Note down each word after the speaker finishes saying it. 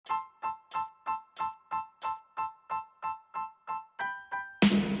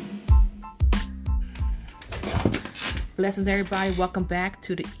Blessings, everybody. Welcome back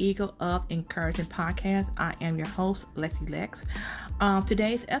to the Eagle of Encouragement podcast. I am your host, Lexi Lex.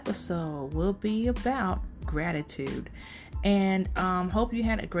 Today's episode will be about gratitude. And hope you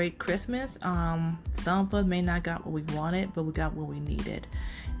had a great Christmas. Some of us may not got what we wanted, but we got what we needed.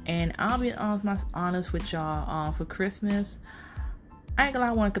 And I'll be honest with y'all. For Christmas, I ain't gonna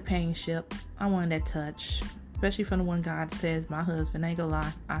lie, I wanted companionship. I wanted that touch. Especially from the one God says, my husband. I ain't gonna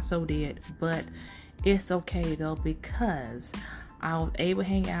lie, I so did. But it's okay though, because I was able to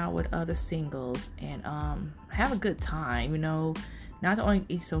hang out with other singles and have a good time, not only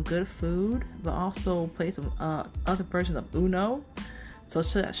eat some good food, but also play some other versions of Uno. So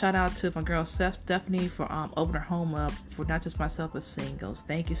shout out to my girl Stephanie for opening her home up for not just myself but singles.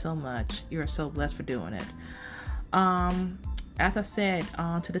 Thank you so much. You are so blessed for doing it. As I said,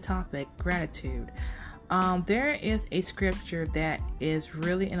 to the topic, gratitude. There is a scripture that is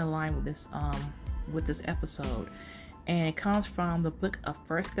really in alignment with this episode, and it comes from the book of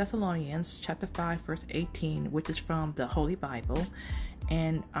 1 Thessalonians chapter 5 verse 18, which is from the Holy Bible,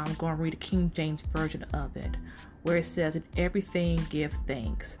 and I'm going to read the King James version of it, where it says, "In everything give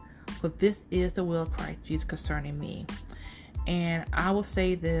thanks, for this is the will of Christ Jesus concerning me." And I will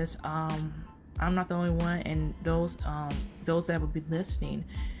say this, I'm not the only one, and those that will be listening,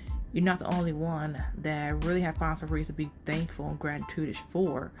 you're not the only one that really have found some reason to be thankful and gratitude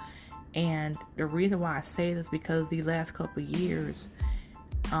for. And the reason why I say this, because these last couple of years,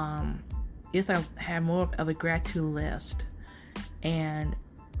 I've had more of a gratitude list. And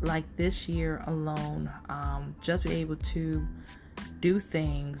like this year alone, just be able to do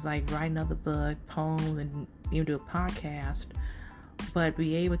things like write another book, poem, and even do a podcast, but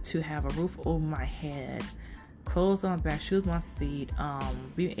be able to have a roof over my head, clothes on my back, shoes on my feet,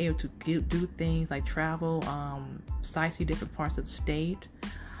 being able to do things like travel, sightsee different parts of the state,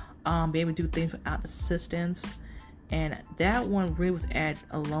 be able to do things without assistance. And that one really was added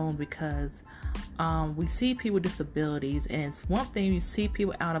alone because we see people with disabilities, and it's one thing you see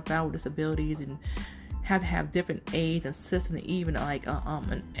people out about with disabilities and have to have different aids and systems, even like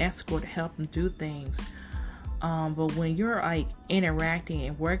an escort to help them do things. But when you're like interacting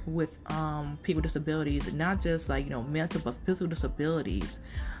and working with people with disabilities, not just like mental but physical disabilities,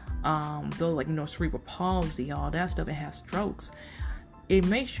 though like cerebral palsy, all that stuff, and have strokes, it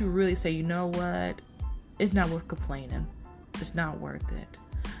makes you really say, you know what, it's not worth complaining. It's not worth it.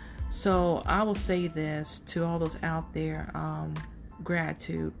 So I will say this to all those out there,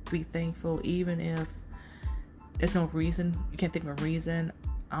 gratitude, be thankful, even if there's no reason, you can't think of a reason.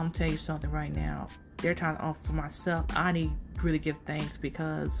 I'm telling you something right now. There are times for myself, I need to really give thanks,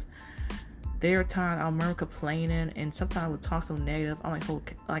 because there are times I remember complaining, and sometimes I would talk so negative. I'm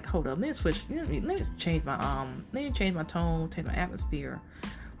like, hold up, let me switch. Let me change my tone, change my atmosphere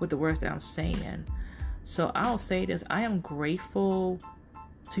with the words that I'm saying. So I'll say this: I am grateful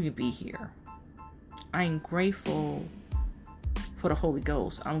to be here. I am grateful for the Holy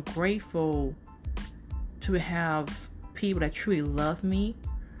Ghost. I'm grateful to have people that truly love me.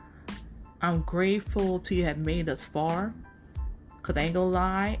 I'm grateful to have made us far, because I ain't gonna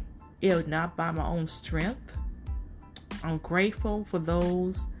lie, it was not by my own strength. I'm grateful for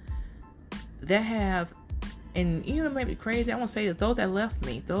those that have, and it may be crazy, I want to say this, those that left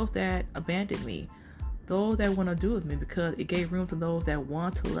me, those that abandoned me, those that want to do with me, because it gave room to those that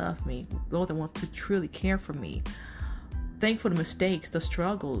want to love me, those that want to truly care for me. Thankful for the mistakes, the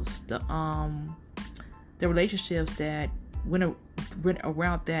struggles, the relationships that went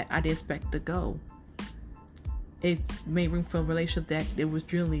around that I didn't expect to go. It made room for a relationship that it was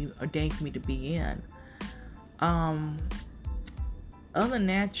really ordained for me to be in. Other than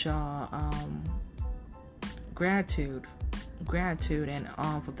that, y'all, gratitude, and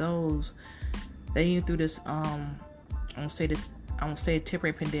for those that even through this, I won't say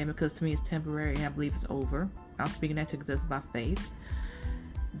temporary pandemic, because to me it's temporary and I believe it's over. I'm speaking that to exist by faith.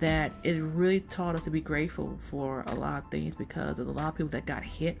 That it really taught us to be grateful for a lot of things, because there's a lot of people that got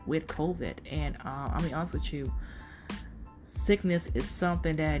hit with COVID. And I'll be honest with you, sickness is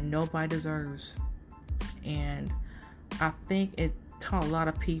something that nobody deserves. And I think it taught a lot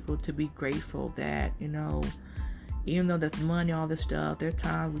of people to be grateful that, even though there's money, all this stuff, there are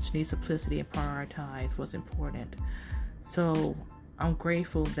times which need simplicity and prioritize what's important. So I'm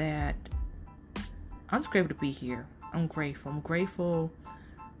grateful to be here. I'm grateful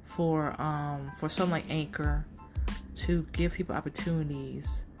for something like Anchor to give people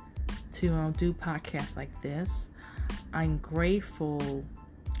opportunities to do podcasts like this. I'm grateful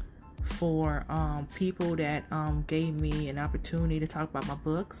for people that gave me an opportunity to talk about my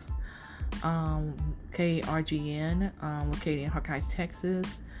books. KRGN, located in Hawkeyes,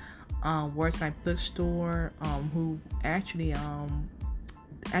 Texas. Words Night Bookstore, who actually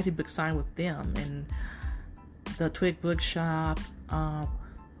book signed with them, and the Twig Bookshop.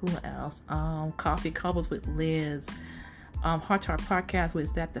 Who else? Coffee Cobbles with Liz. Heart to Heart Podcast with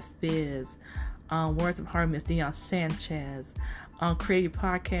Is That the Fizz. Words of Heart, Miss Dion Sanchez. Creative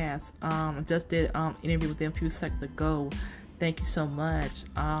Podcast. Just did interview with them a few seconds ago. Thank you so much.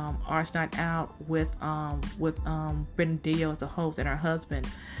 Arts Night Out with Brendan Dio as the host and her husband.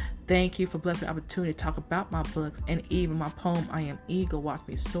 Thank you for blessing the opportunity to talk about my books and even my poem I Am Eagle, Watch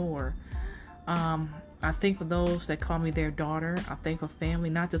Me Soar. I thank for those that call me their daughter. I thank for family,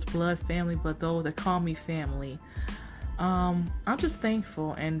 not just blood family, but those that call me family. I'm just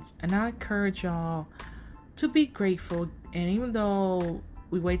thankful, and I encourage y'all to be grateful. And even though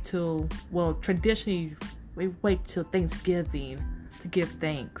traditionally we wait till Thanksgiving to give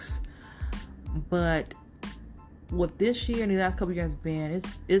thanks, but what this year and the last couple of years has been,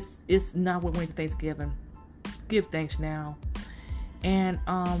 it's not what we wait for Thanksgiving. Give thanks now. And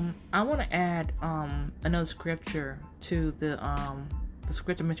I want to add another scripture to the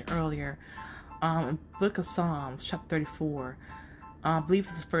scripture I mentioned earlier. Book of Psalms, chapter 34. I believe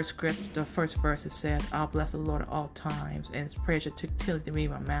it's the first verse. It says, "I'll bless the Lord at all times, and His praise shall continually be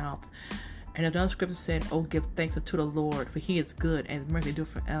in my mouth." And another scripture said, "Oh, give thanks unto the Lord, for He is good, and His mercy endure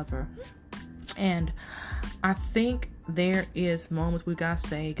forever." And I think there is moments we gotta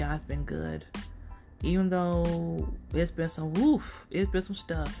say God's been good, even though it's been some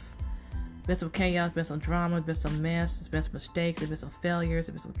stuff. Been some chaos, been some drama, been some mess, it's been some mistakes, it's been some failures,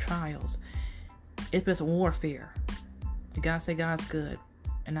 it's been some trials. It's been some warfare. You gotta say God's good.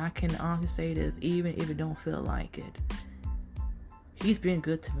 And I can honestly say this, even if it don't feel like it. He's been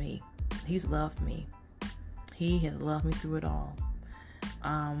good to me. He's loved me. He has loved me through it all.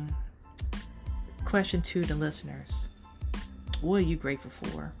 Question to the listeners. What are you grateful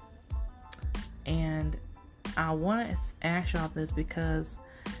for? And I want to ask y'all this because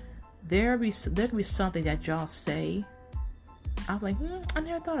there could be something that y'all say. I'm like, I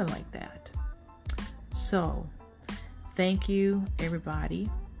never thought of it like that. So, thank you, everybody.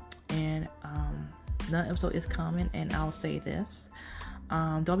 And another episode is coming, and I'll say this.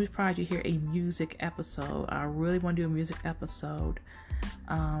 Don't be surprised you hear a music episode. I really want to do a music episode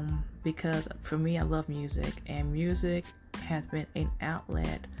because for me, I love music, and music has been an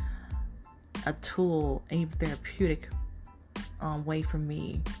outlet, a tool, and even therapeutic way for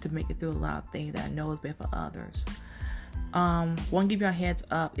me to make it through a lot of things that I know has been for others. Want to give you a heads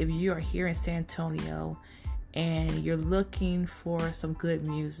up, if you are here in San Antonio and you're looking for some good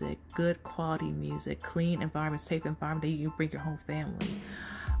music, good quality music, clean environment, safe environment that you can bring your whole family,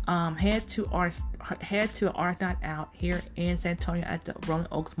 head to Art Night Out here in San Antonio at the Rolling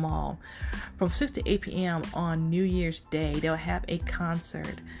Oaks Mall from 6 to 8 p.m. on New Year's Day. They'll have a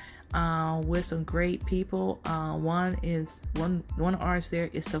concert with some great people. One artist there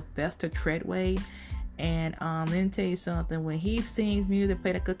is Sylvester Treadway. And let me tell you something. When he sings music,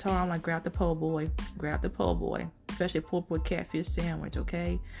 play the guitar, I'm like, grab the po' boy, especially po' boy catfish sandwich,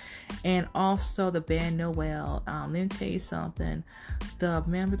 okay? And also the band Noel. Let me tell you something. The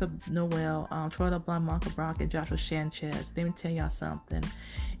members of Noel, Troy LeBlanc, Michael Brock, and Joshua Sanchez. Let me tell y'all something.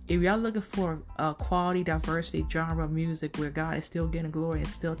 If y'all looking for a quality, diversity genre of music where God is still getting glory and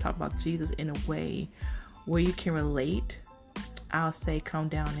still talk about Jesus in a way where you can relate, I'll say come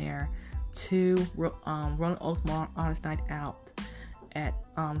down there to Rolling Oaks Mall Artist Night Out at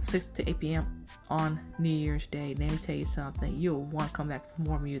 6 to 8 p.m. on New Year's Day. Let me tell you something. You'll want to come back for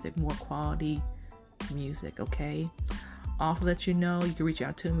more music, more quality music, okay? Also let you know you can reach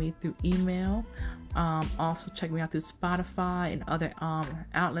out to me through email. Also check me out through Spotify and other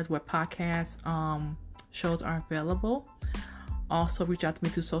outlets where podcast shows are available. Also reach out to me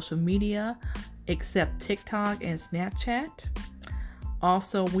through social media except TikTok and Snapchat.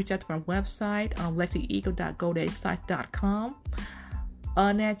 Also, reach out to my website, LexiEagle.GoDaddySite.com.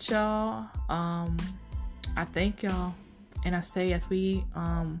 On that, y'all, I thank y'all. And I say as we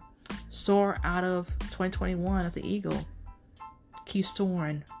soar out of 2021 as an eagle, keep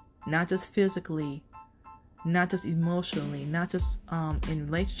soaring, not just physically, not just emotionally, not just in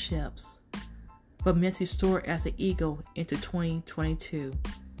relationships, but mentally soar as an eagle into 2022.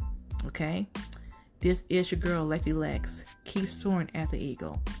 Okay? This is your girl, Lexi Lex. Keep soaring as an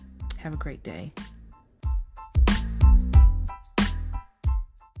eagle. Have a great day.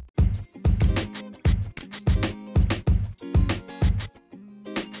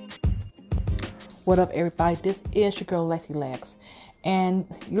 What up, everybody? This is your girl, Lexi Lex. And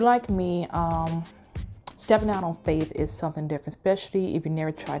you like me, stepping out on faith is something different, especially if you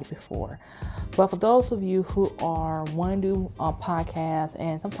never tried it before. But for those of you who are wanting to do a podcast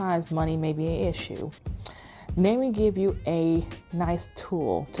and sometimes money may be an issue, let me give you a nice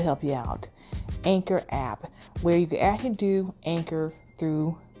tool to help you out. Anchor app, where you can actually do Anchor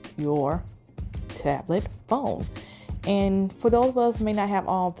through your tablet phone. And for those of us who may not have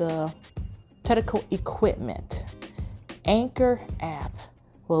all the technical equipment, Anchor app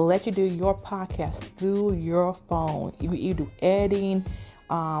will let you do your podcast through your phone. You do editing,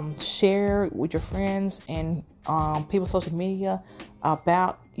 share with your friends and people's social media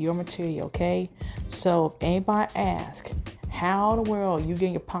about your material, okay? So if anybody asks how in the world you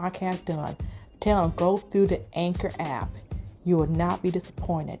getting your podcast done, tell them go through the Anchor app. You will not be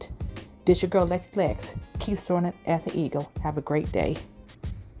disappointed. This your girl Lexi Lex. Keep soaring as an eagle. Have a great day.